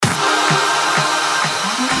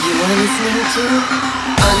listening to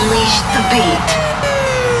Unleash the Beat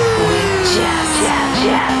with Jazz.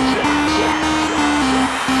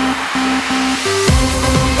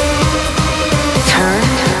 Turn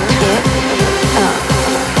it up.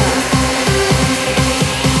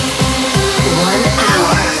 1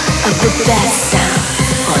 hour of the best sound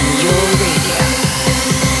on your radio.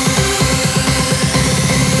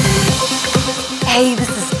 Hey, this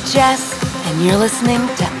is Jess, and you're listening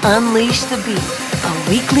to Unleash the Beat, a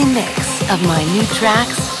weekly mix of my new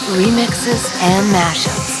tracks, remixes, and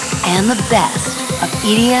mashups, and the best of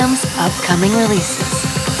EDM's upcoming releases.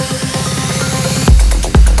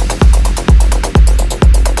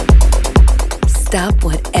 Stop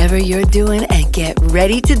whatever you're doing and get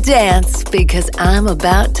ready to dance, because I'm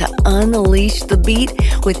about to unleash the beat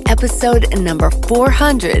with episode number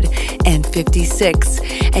 456.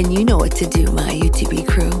 And you know what to do, my UTB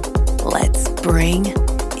crew. Let's bring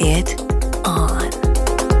it on.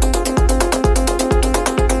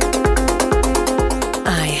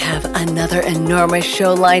 I have another enormous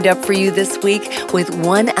show lined up for you this week with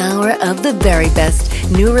 1 hour of the very best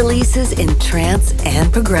new releases in trance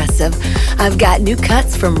and progressive. I've got new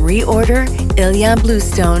cuts from Reorder, Ilyan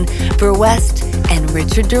Bluestone, Verwest, and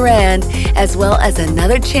Richard Durand, as well as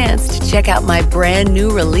another chance to check out my brand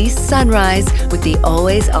new release Sunrise with the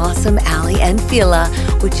always awesome Ali and Fila,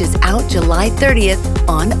 which is out July 30th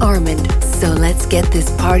on Armand. So let's get this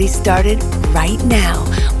party started right now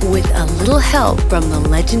with a little help from the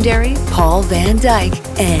legendary Paul Van Dyk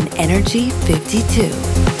and Energy 52.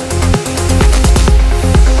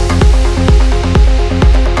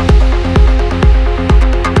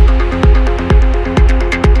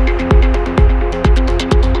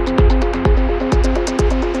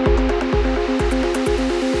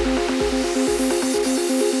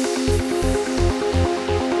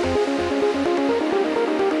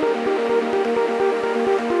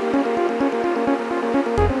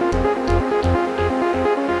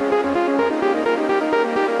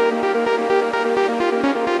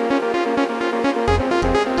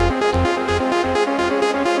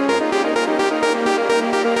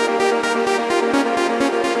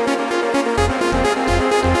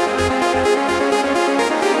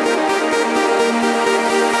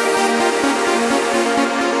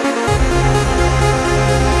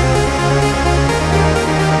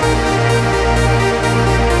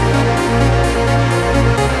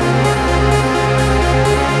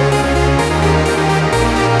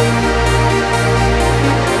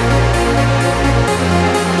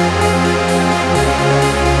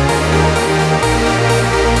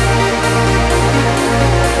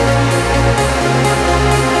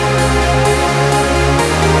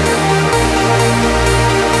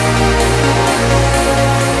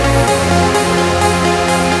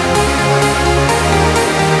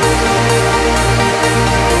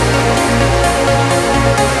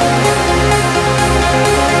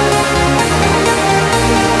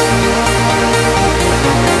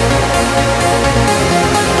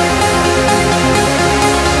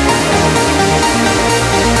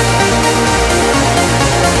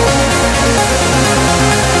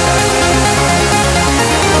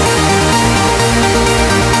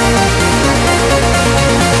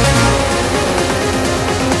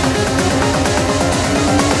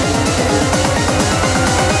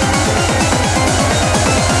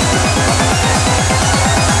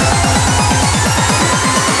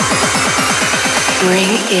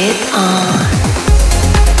 Bring it on.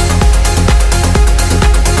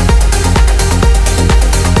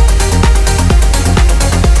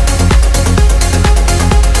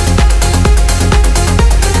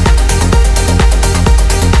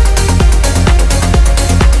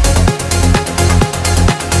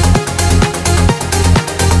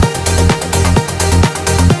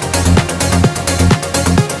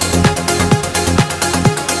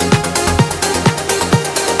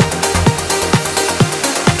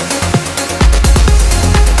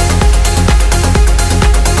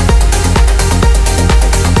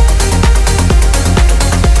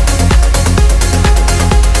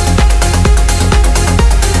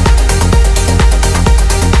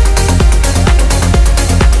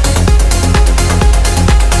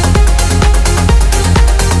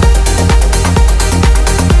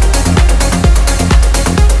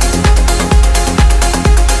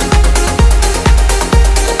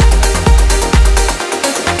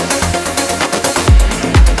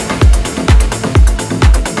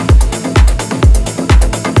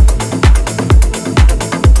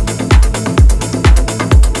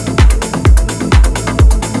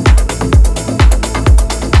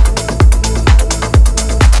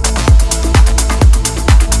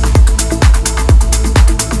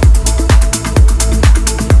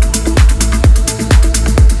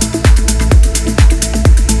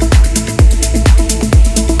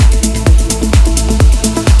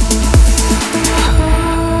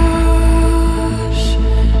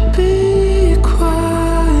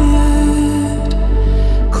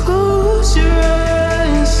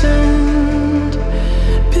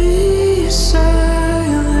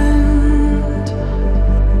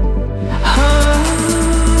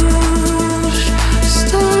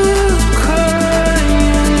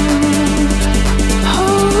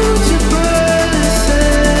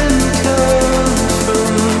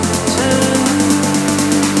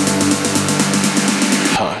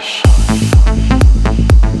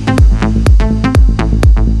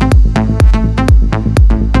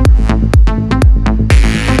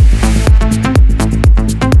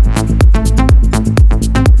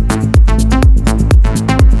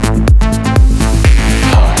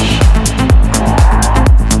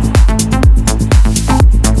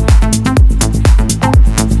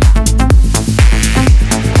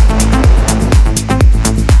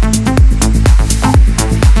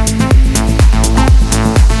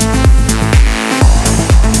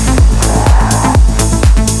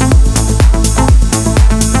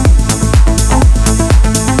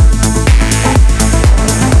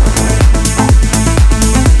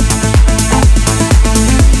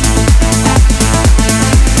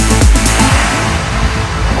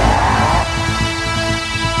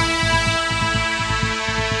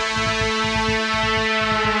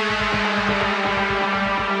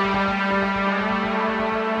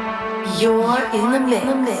 in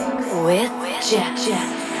the mix with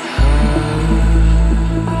Jeff.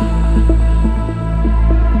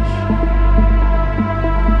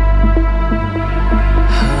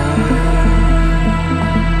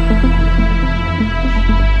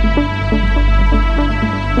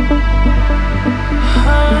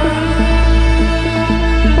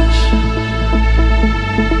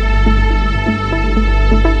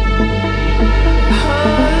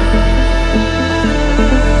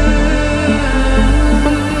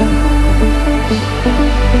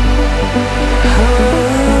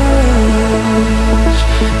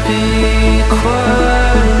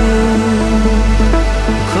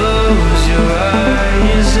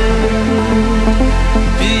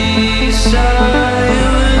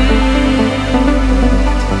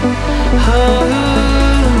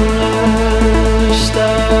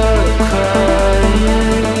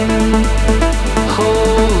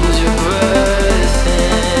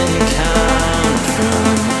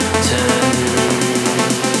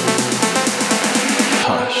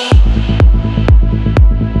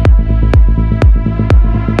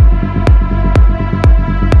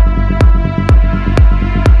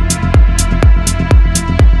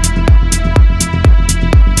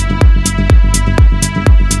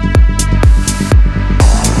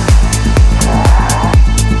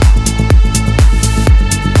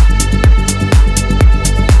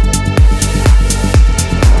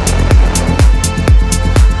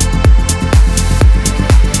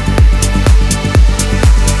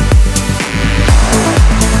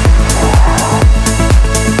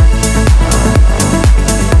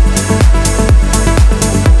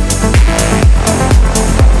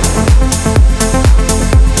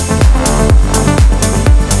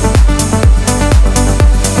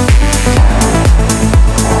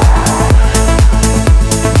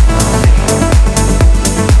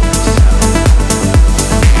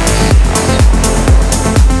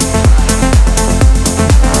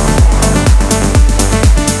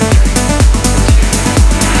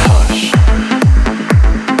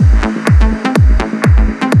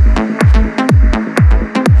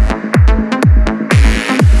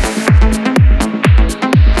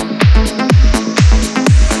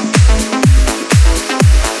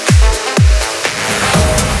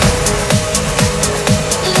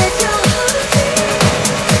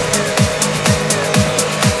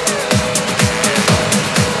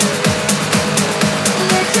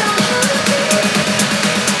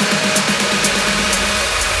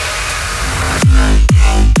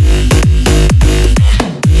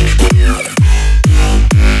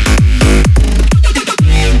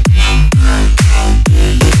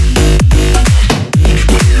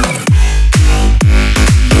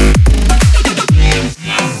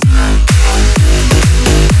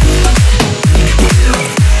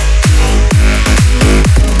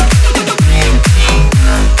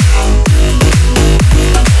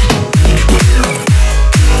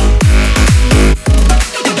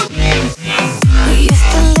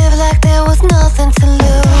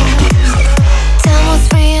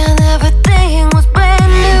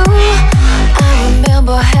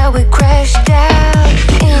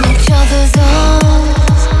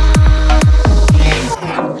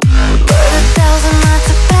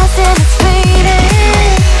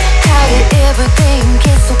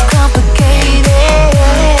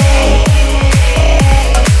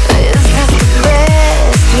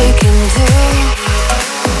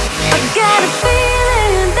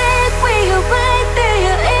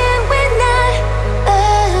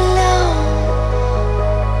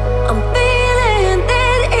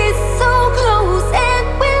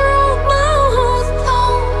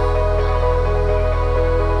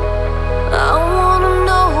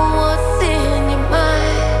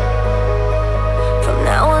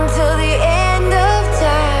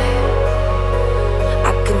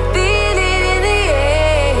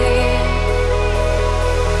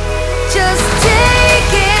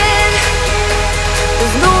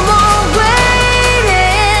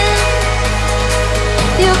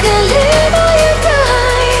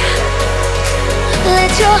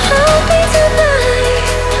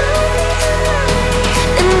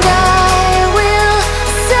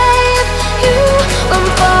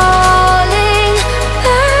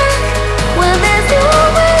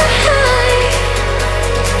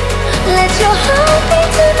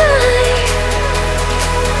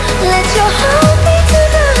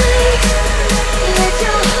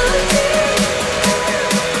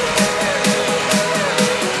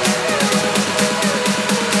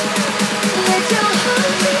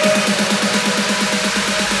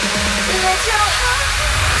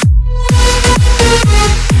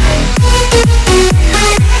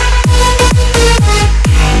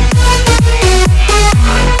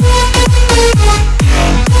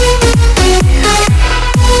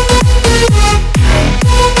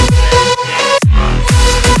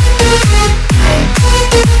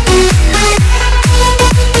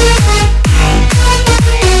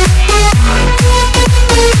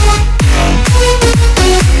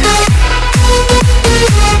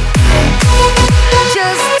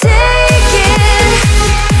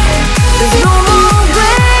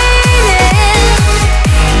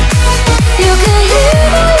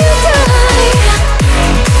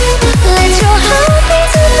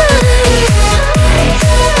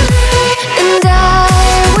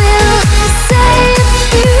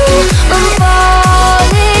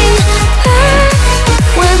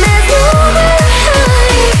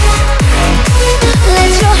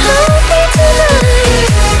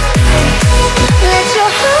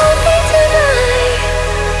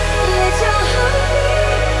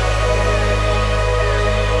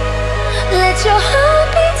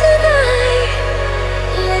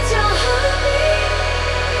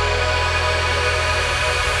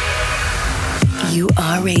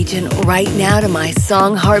 raging right now to my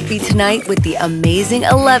song Heartbeat Tonight with the amazing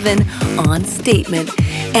 11 on Statement.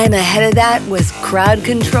 And ahead of that was Crowd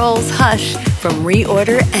Control's Hush from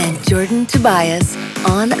Reorder and Jordan Tobias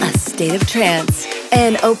on A State of Trance.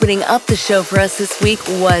 And opening up the show for us this week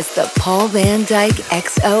was the Paul Van Dyk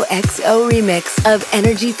XOXO remix of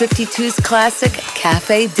Energy 52's classic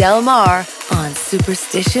Cafe Del Mar on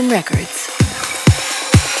Superstition Records.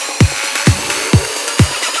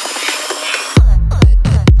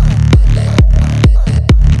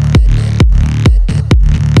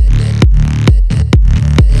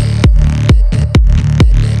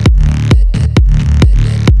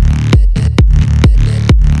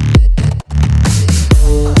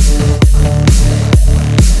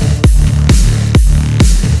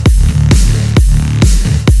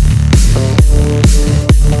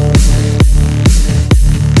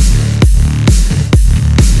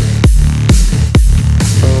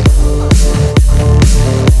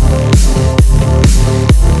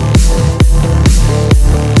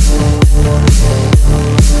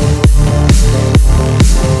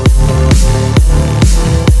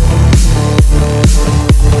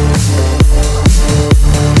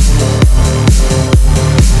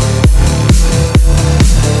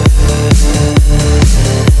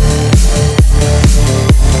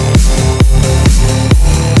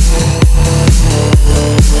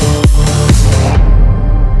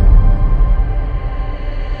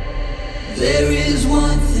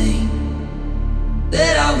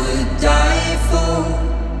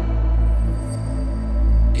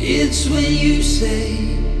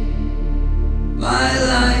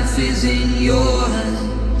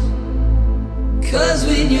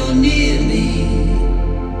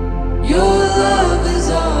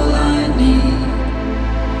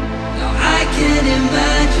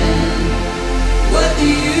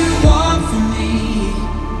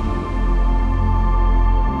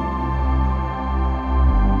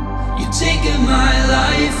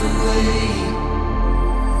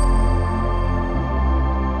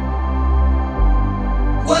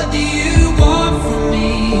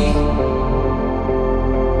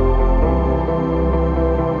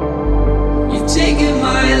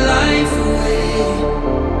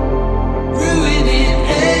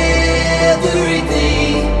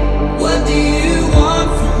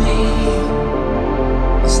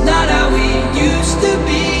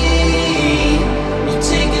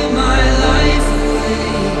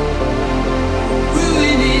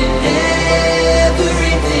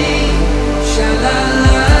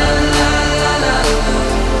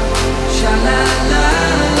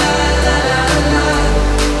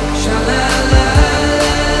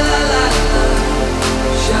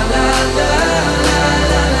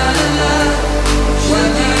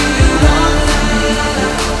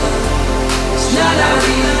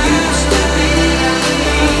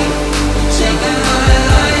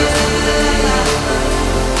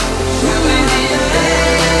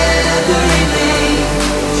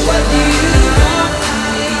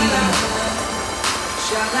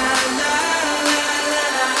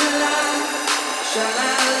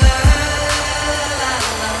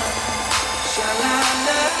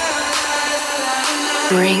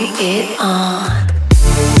 Bring it on.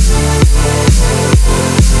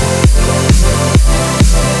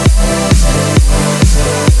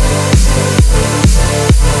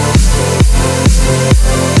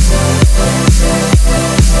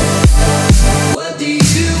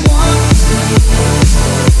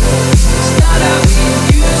 La la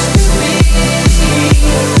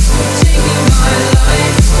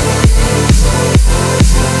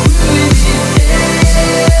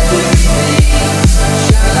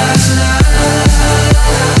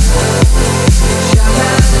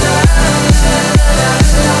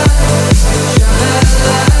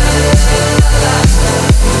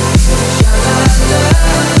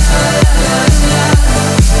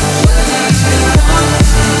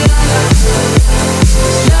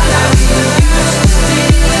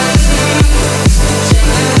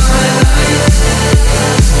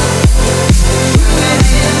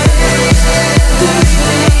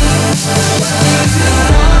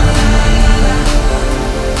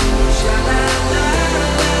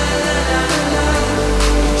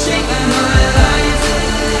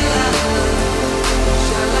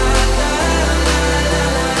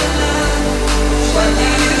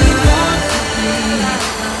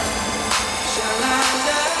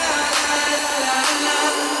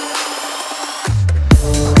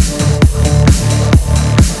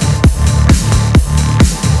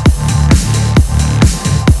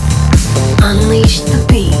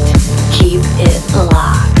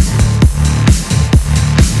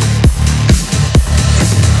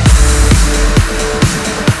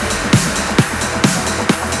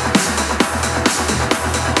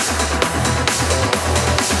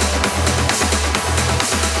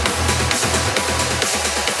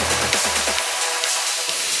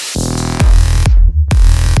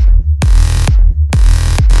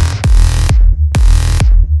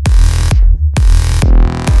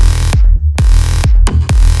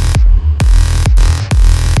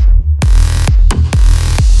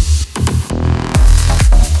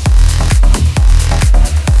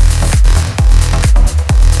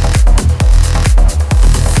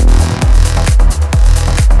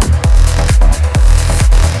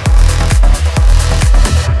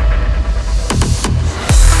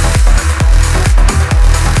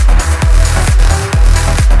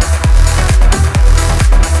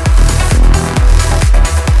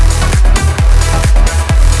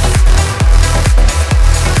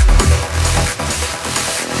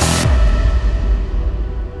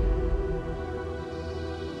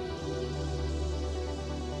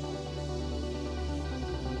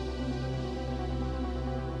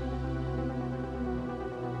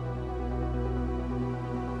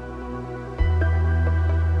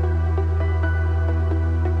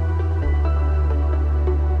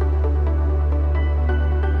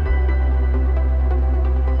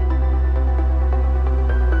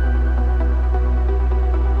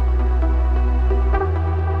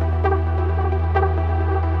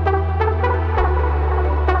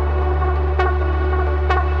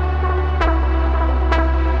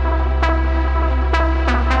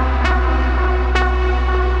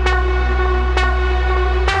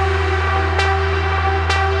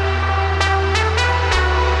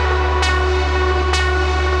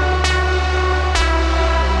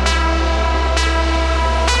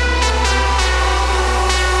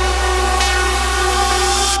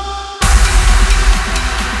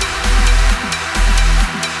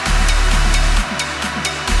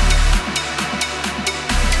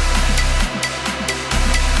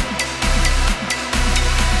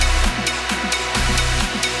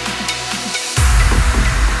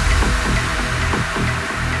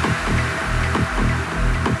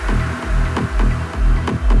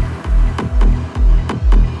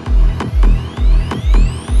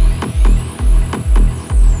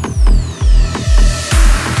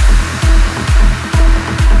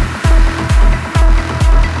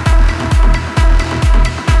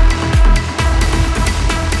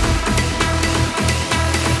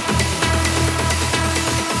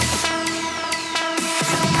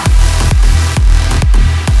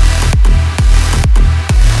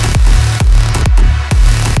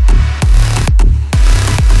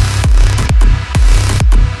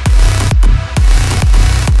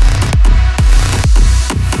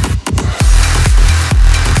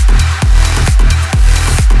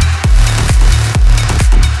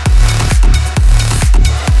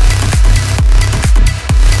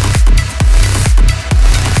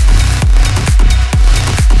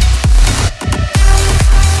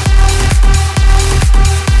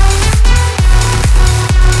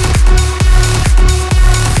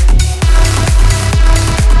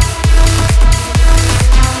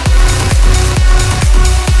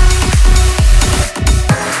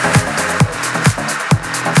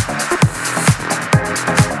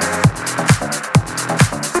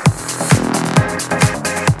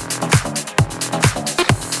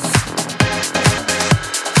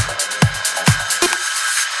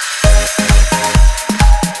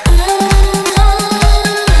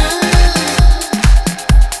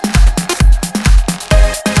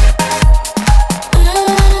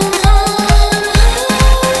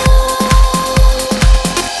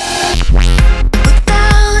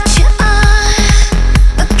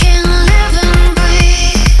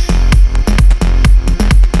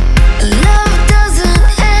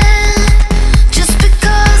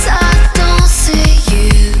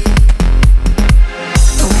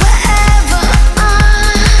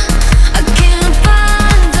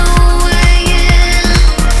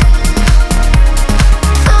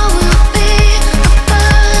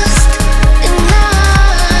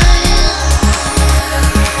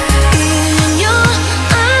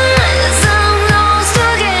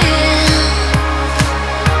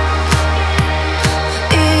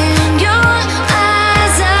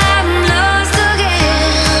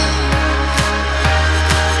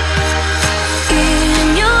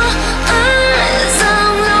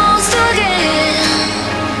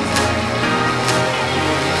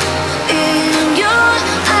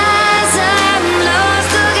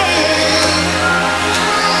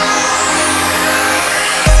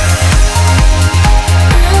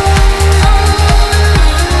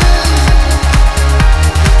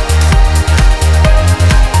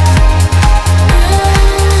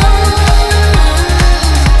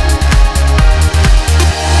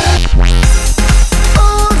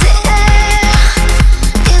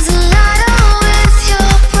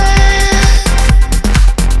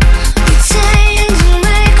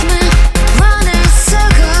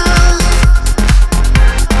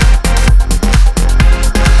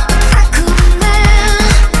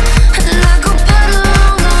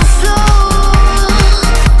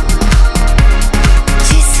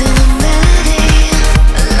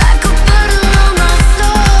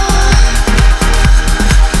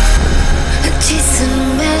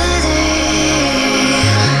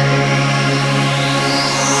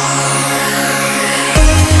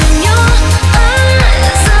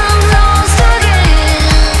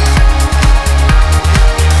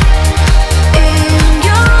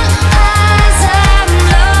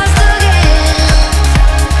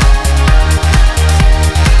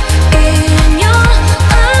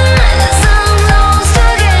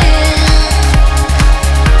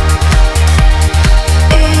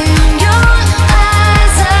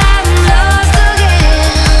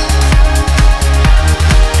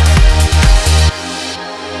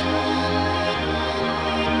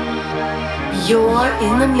You're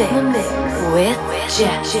in the mix with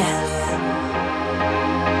Jess.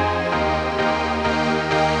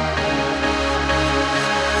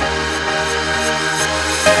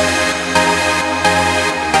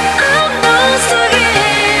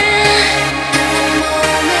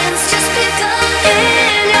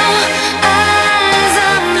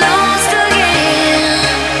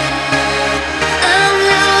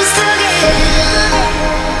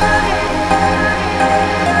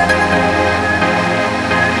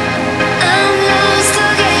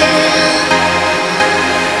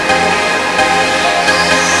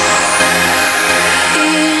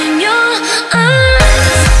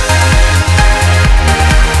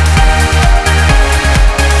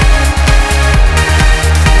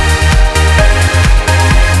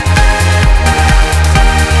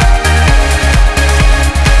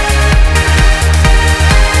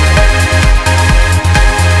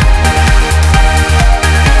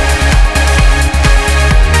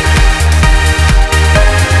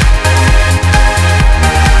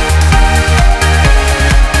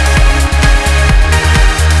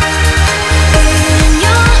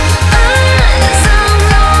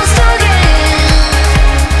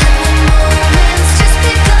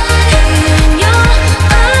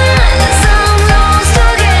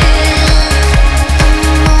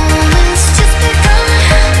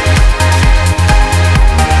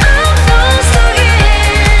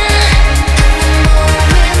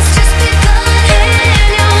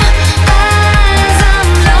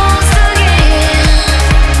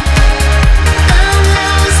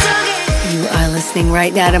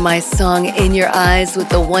 Right now to my song In Your Eyes with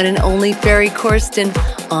the one and only Ferry Corsten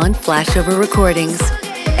on Flashover Recordings.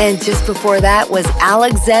 And just before that was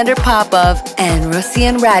Alexander Popov and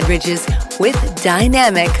Russian Radridges with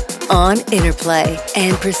Dynamic on Interplay.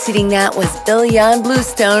 And preceding that was Ilyan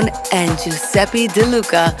Bluestone and Giuseppe De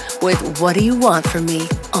Luca with What Do You Want From Me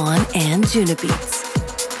on Anjuna Beats.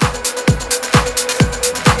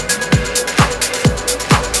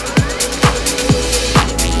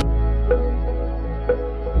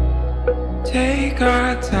 Take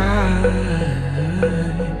our time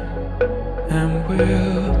and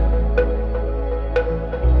we'll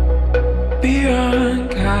be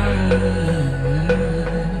unkind,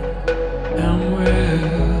 and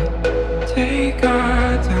we'll take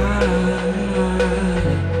our time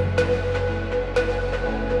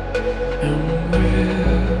and we'll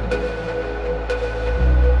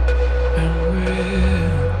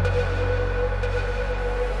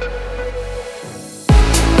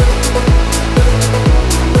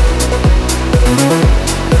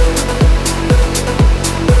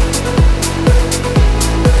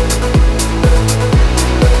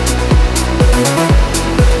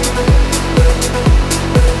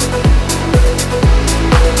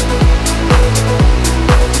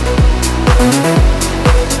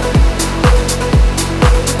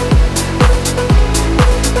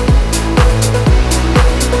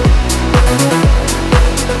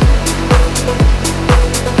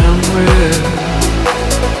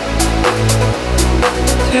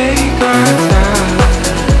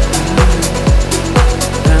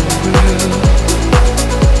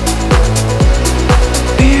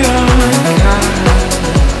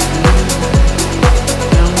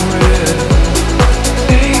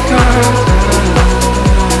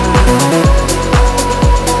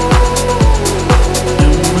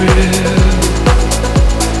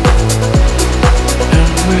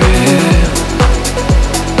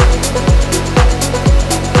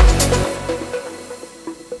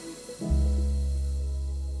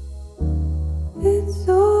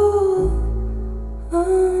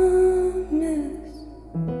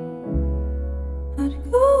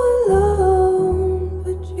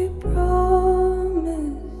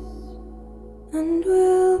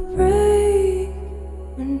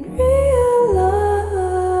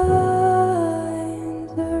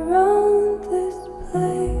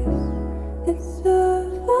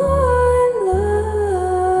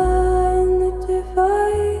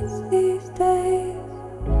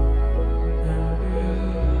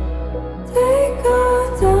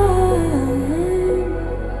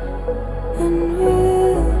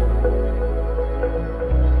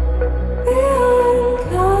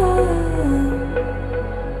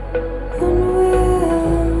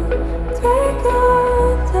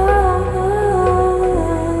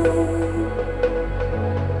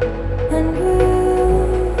and we'll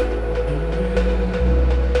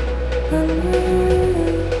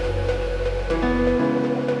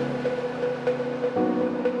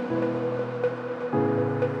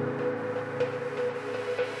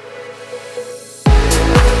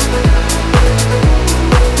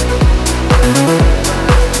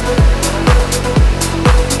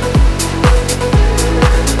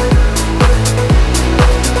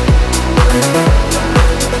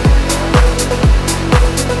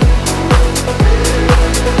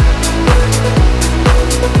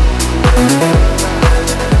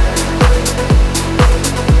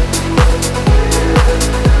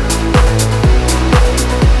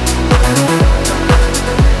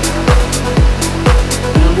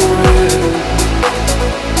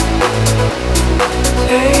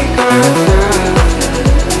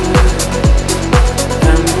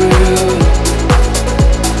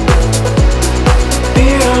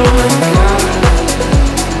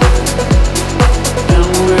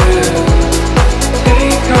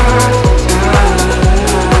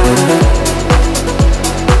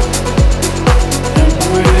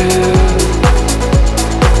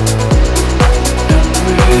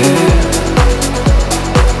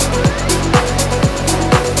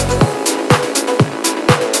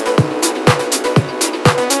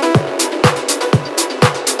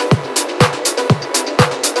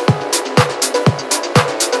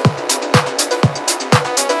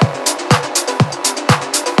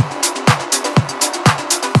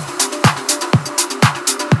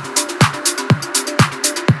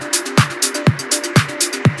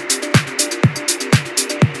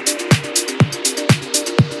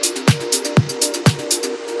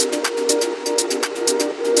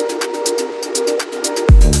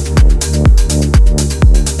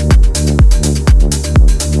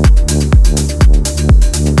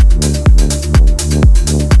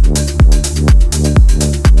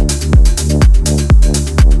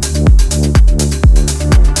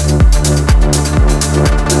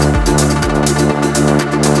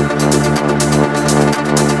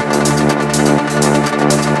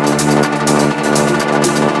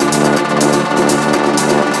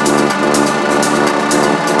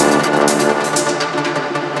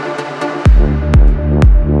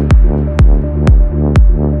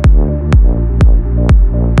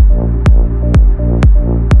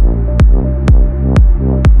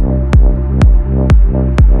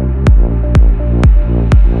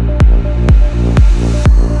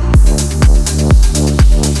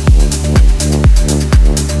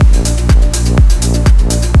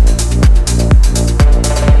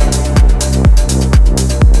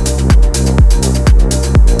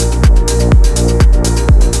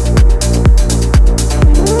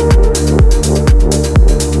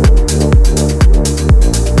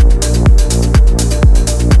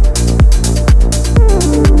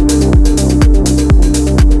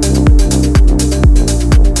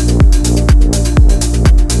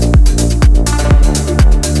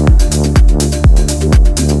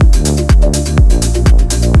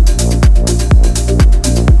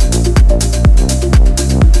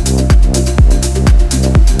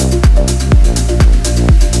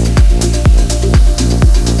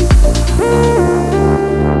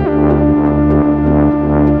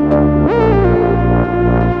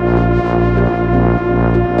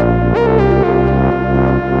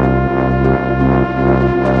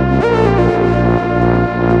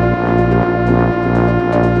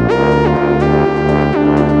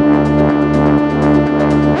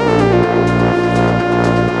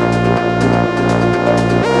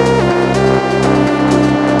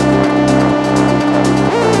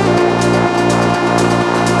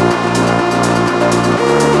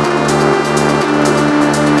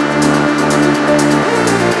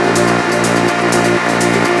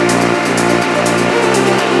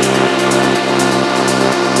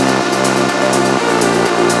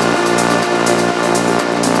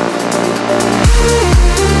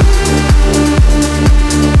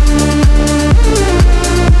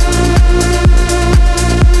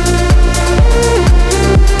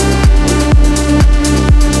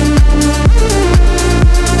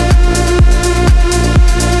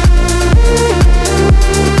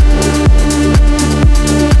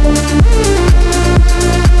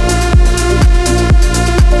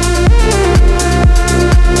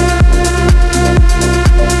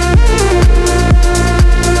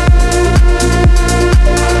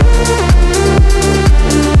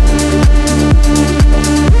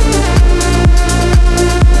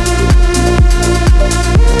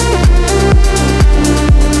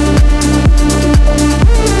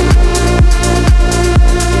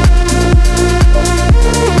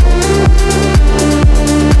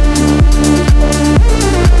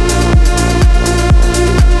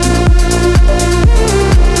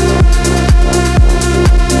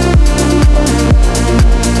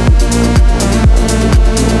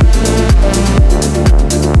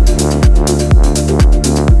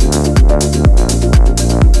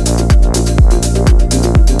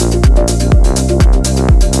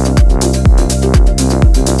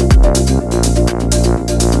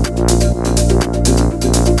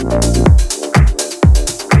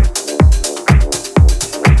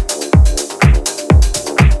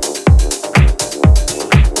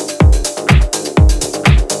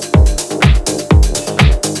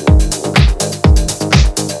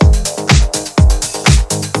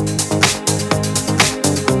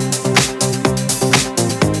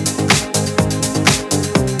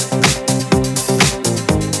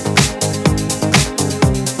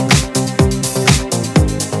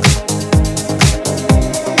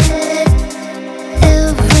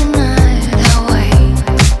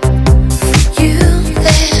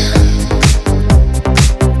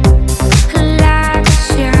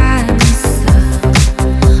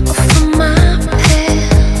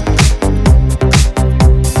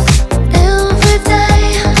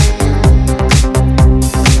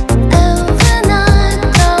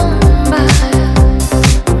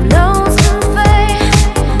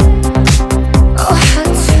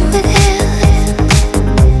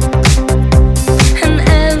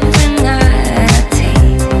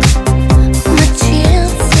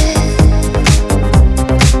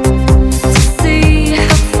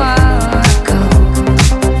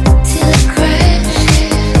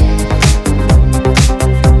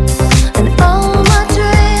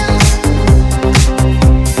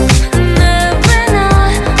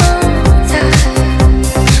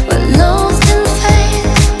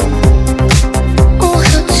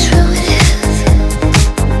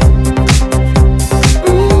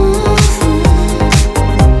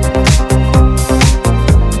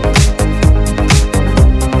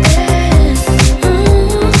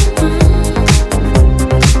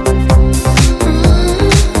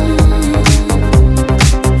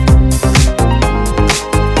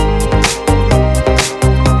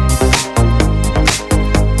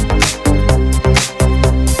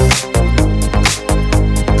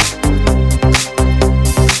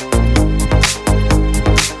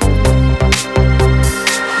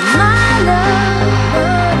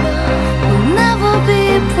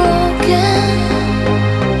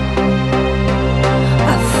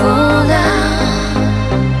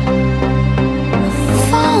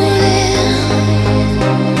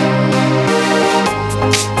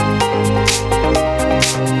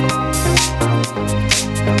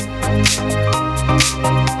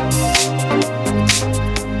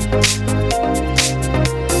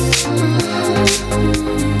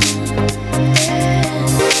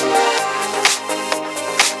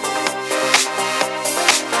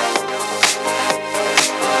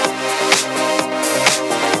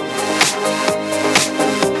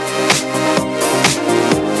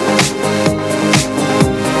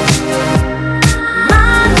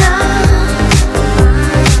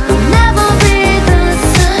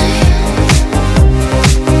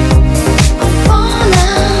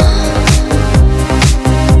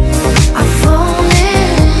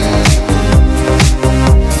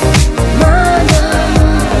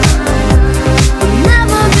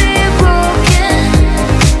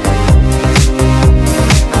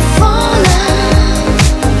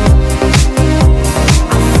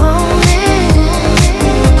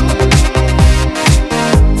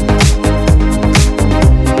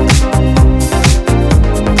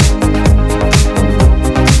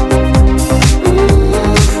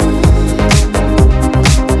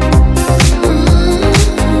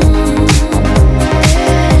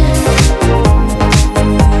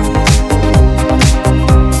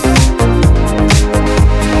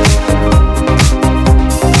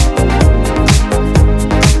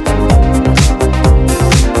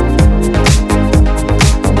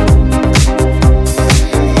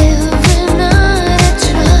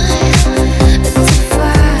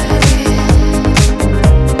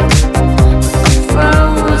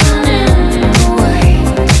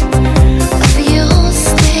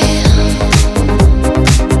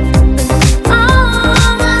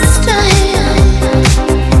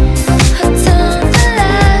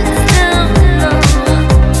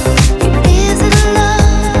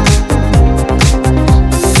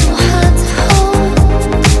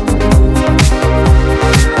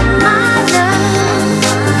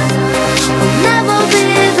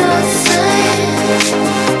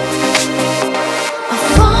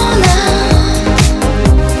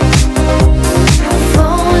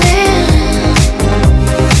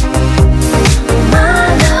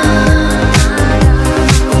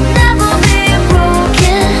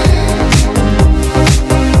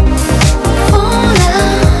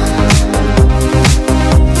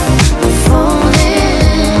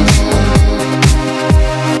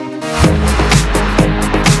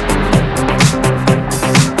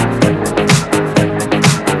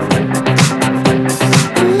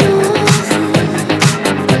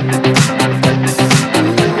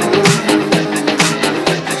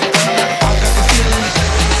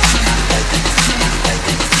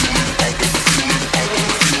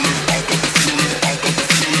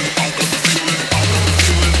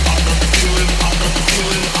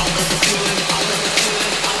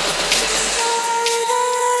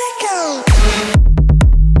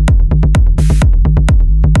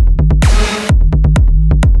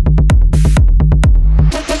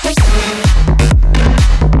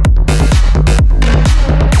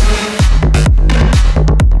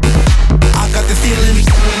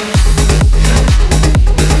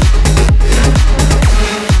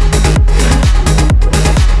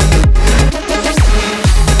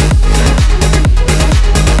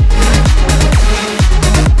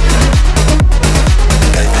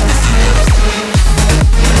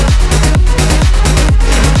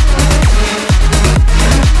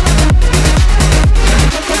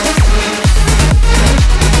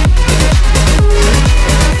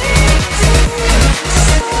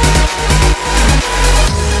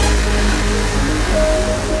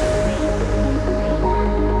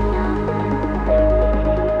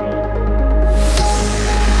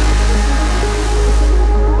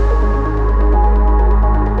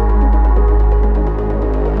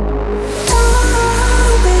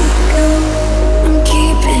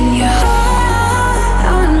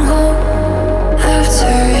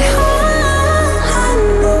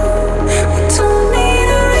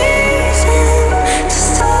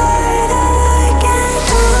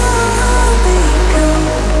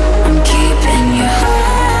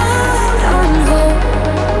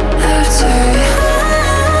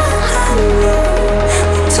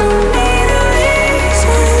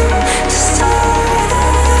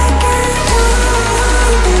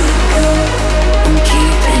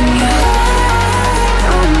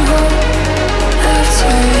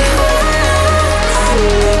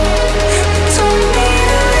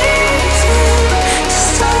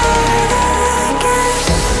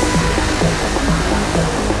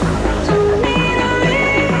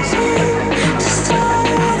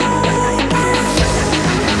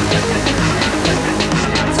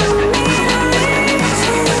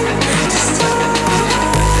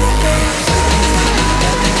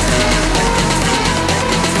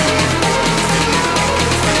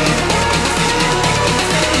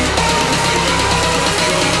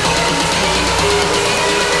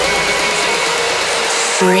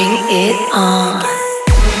it on.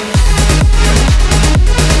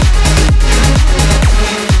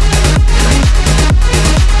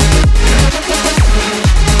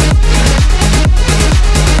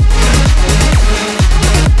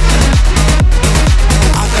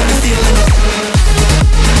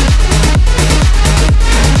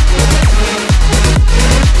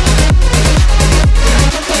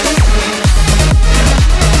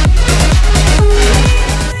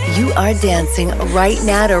 Are dancing right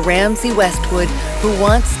now to Ramsey Westwood, who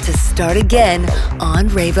wants to start again on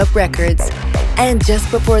Rave Up Records. And just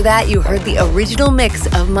before that, you heard the original mix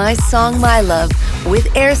of my song My Love with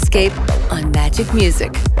Airscape on Magic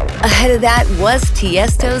Music. Ahead of that was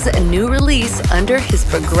Tiesto's new release under his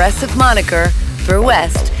progressive moniker, For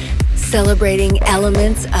West, celebrating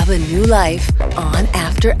elements of a new life on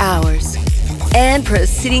After Hours. And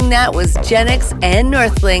preceding that was Genix and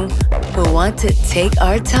Northling, who want to take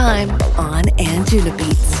our time on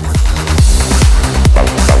Anjunabeats.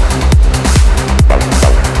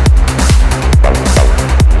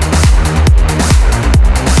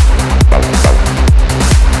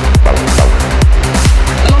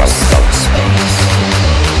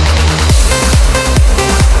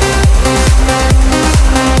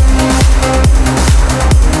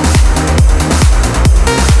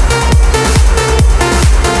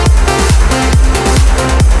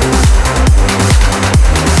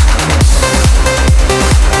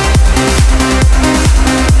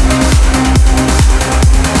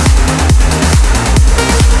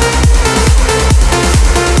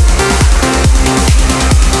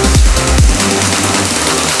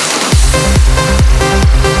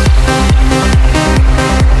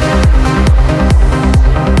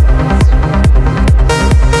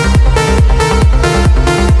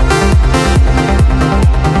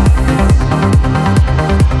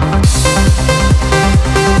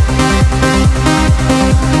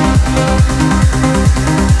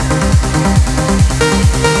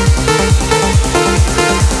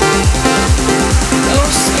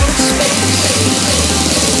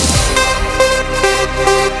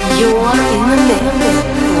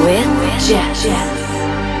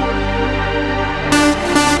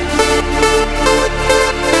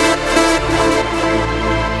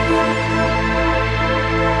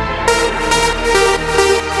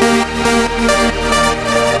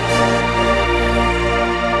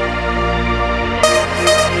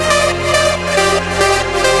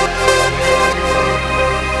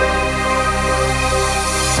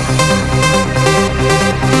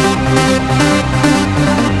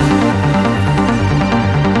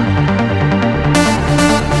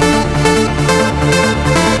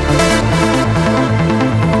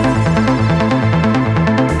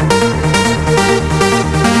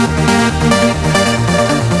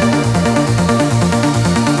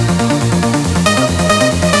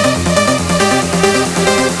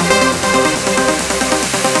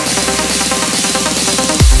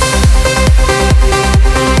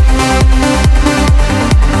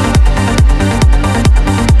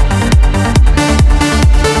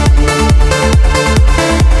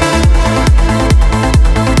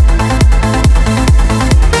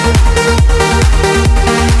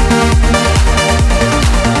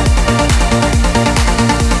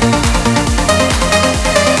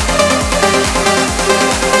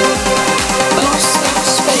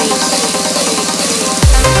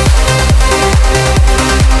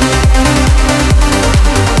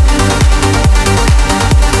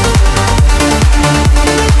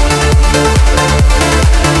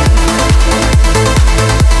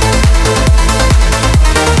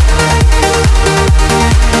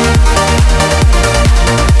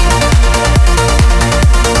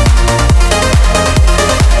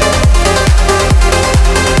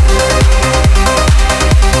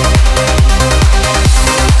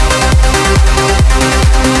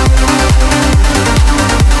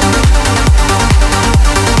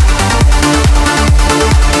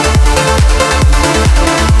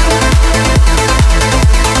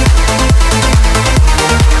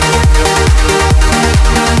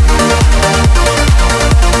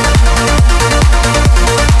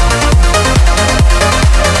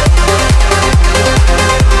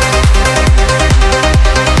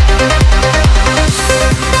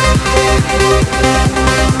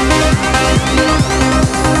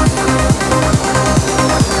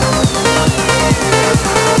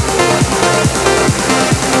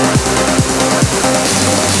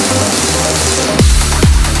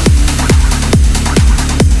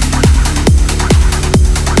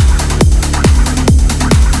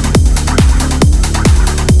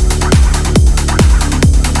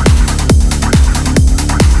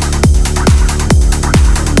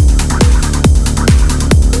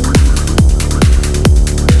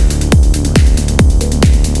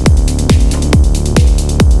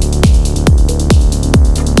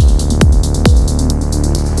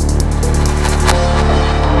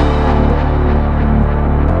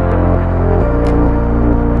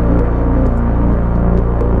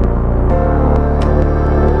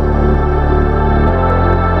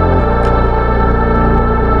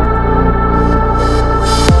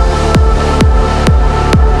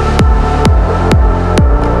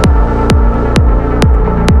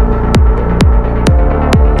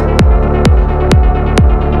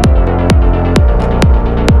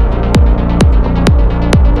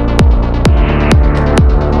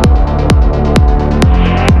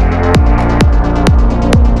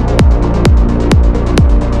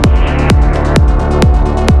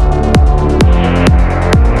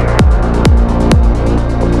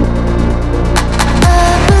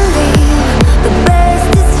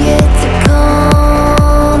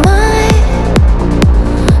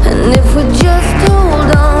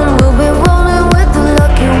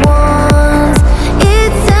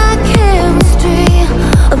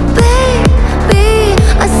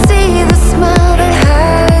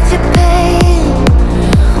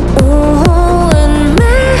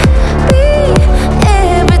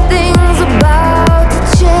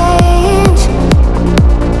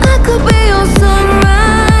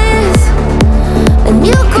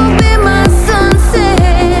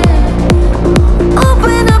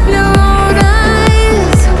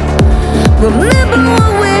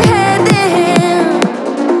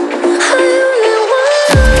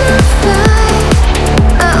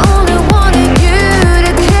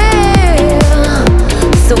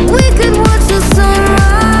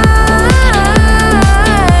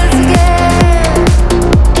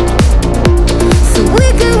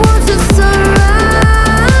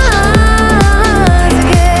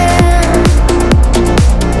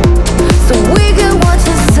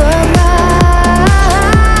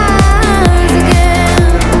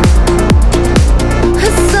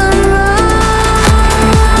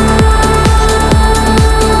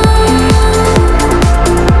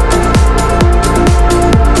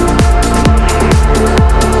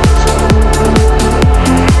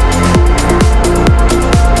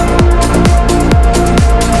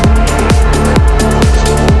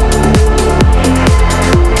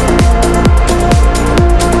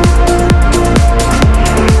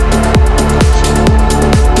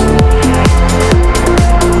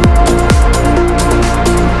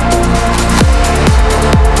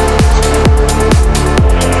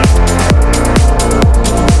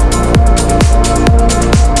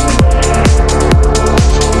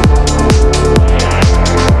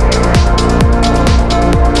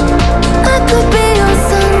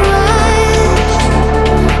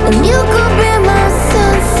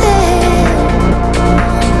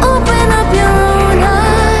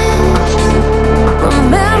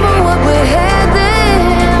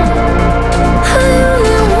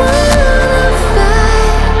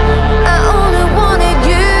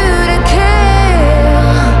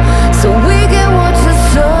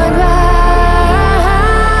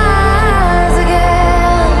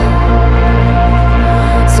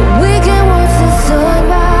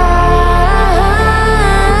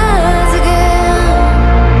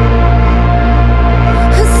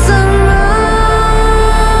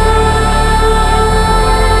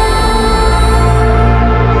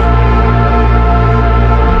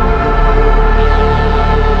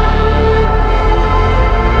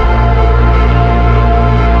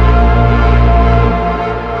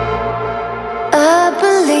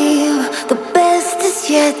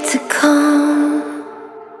 yet to come.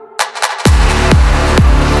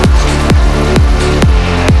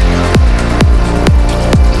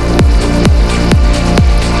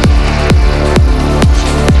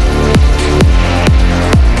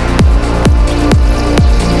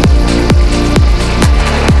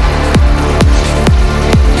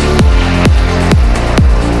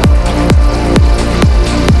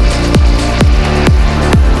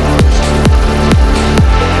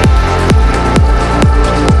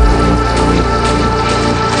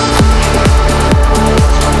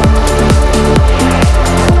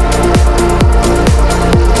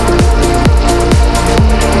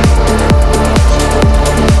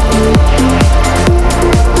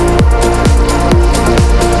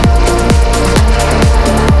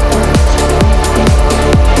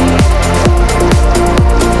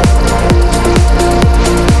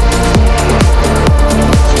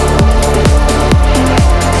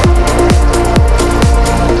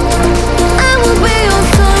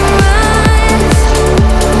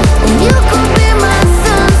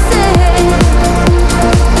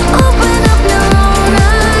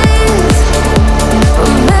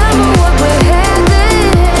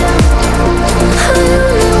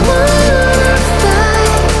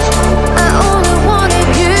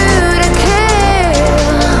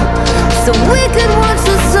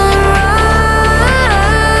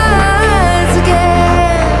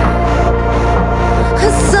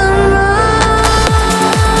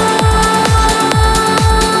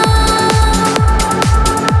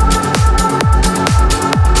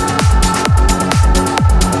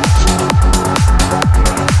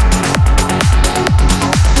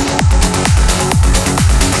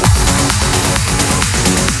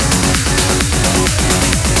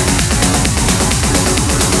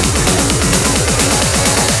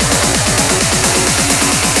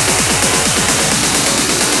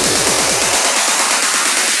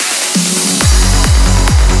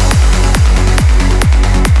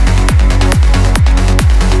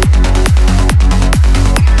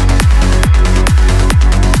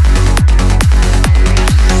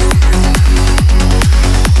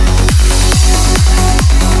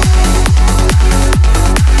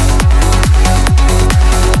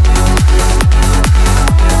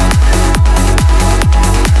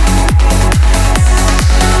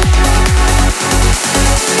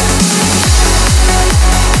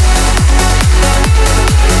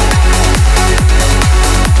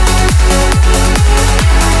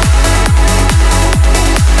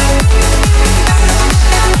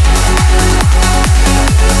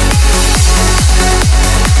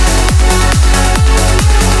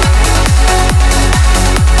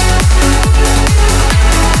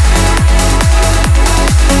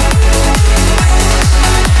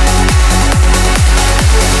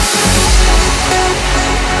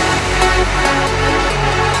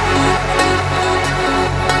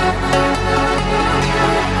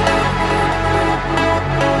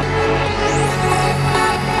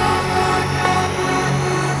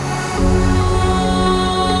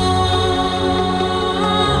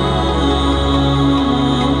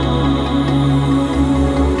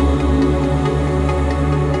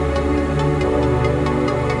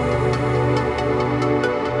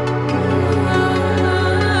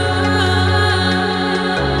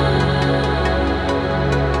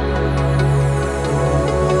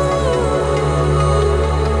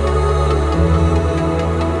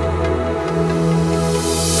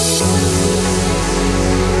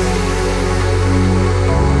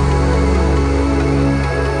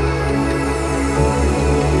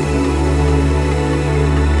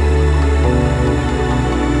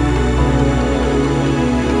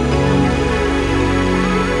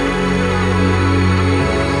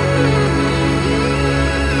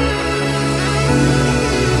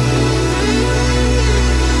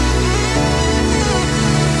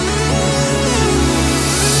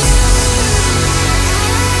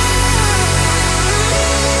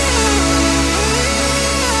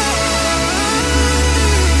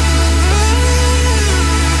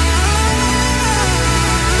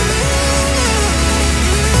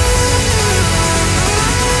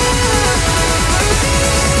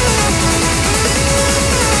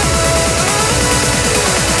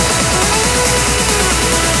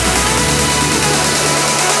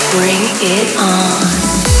 Bring it on.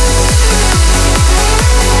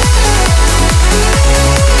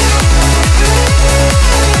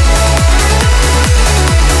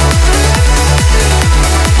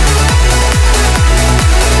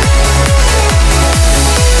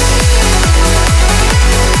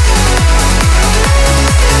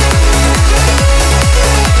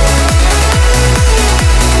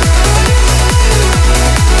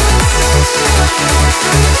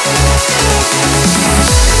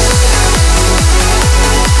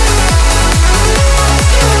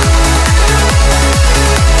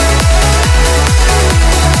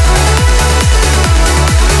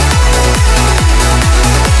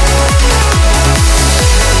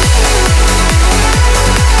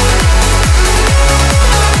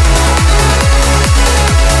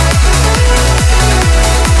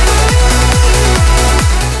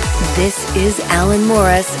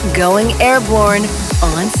 Express, Going Airborne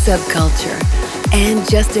on Subculture. And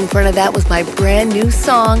just in front of that was my brand new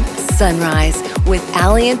song, Sunrise, with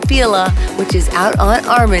Ali and Fila, which is out on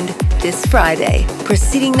Armand this Friday.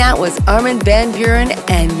 Preceding that was Armin van Buuren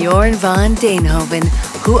and Jorn van Deynhoven,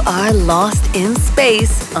 who are lost in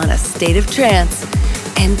space on A State of Trance.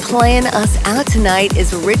 And playing us out tonight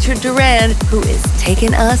is Richard Durand, who is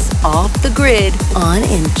taking us off the grid on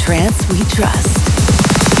In Trance We Trust.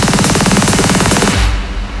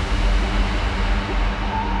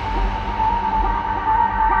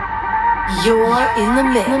 You're in the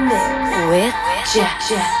mix with Jeff.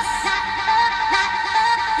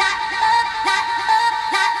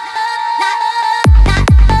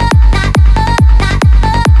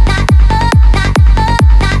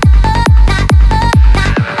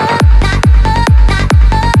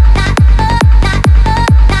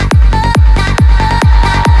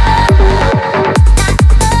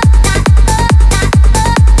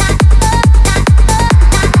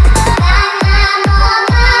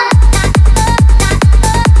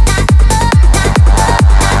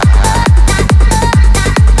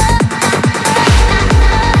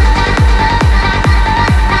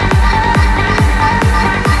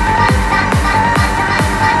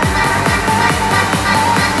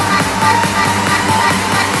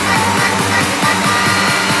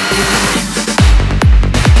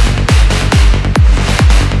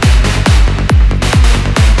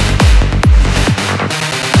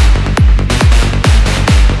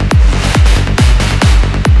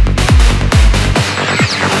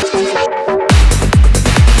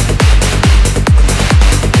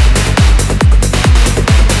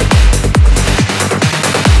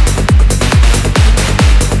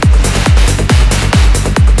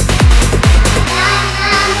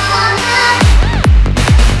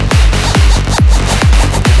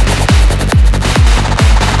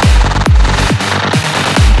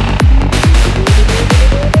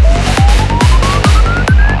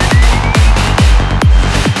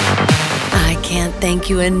 Thank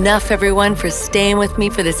you enough, everyone, for staying with me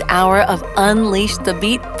for this hour of Unleash the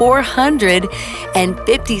Beat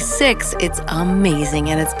 456. It's amazing,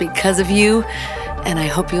 and it's because of you. And I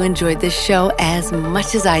hope you enjoyed this show as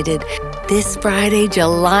much as I did. This Friday,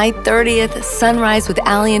 July 30th, Sunrise with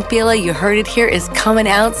Ali and Fila, you heard it here, is coming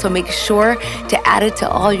out, so make sure to add it to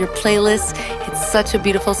all your playlists. It's such a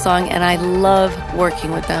beautiful song, and I love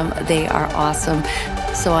working with them. They are awesome.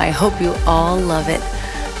 So I hope you all love it.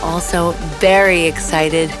 Also, very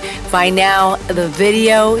excited. By now, the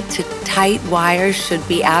video to Tight Wires should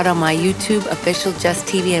be out on my YouTube, official Just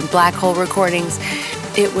TV and Black Hole recordings.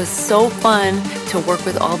 It was so fun to work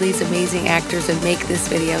with all these amazing actors and make this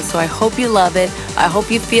video. So I hope you love it. I hope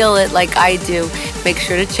you feel it like I do. Make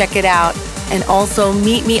sure to check it out. And also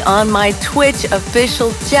meet me on my Twitch,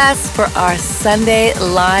 official Jess, for our Sunday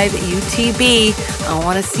live UTB. I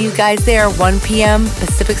want to see you guys there, 1 p.m.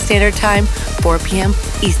 Pacific Standard Time, 4 p.m.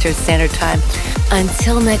 Eastern Standard Time.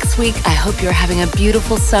 Until next week, I hope you're having a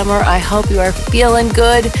beautiful summer. I hope you are feeling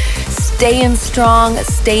good, staying strong,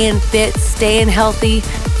 staying fit, staying healthy.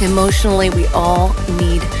 Emotionally, we all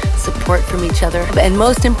need support from each other. And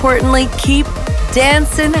most importantly, keep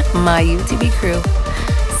dancing, my UTB crew.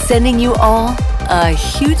 Sending you all a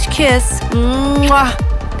huge kiss. Mwah.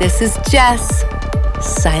 This is Jess,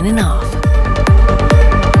 signing off.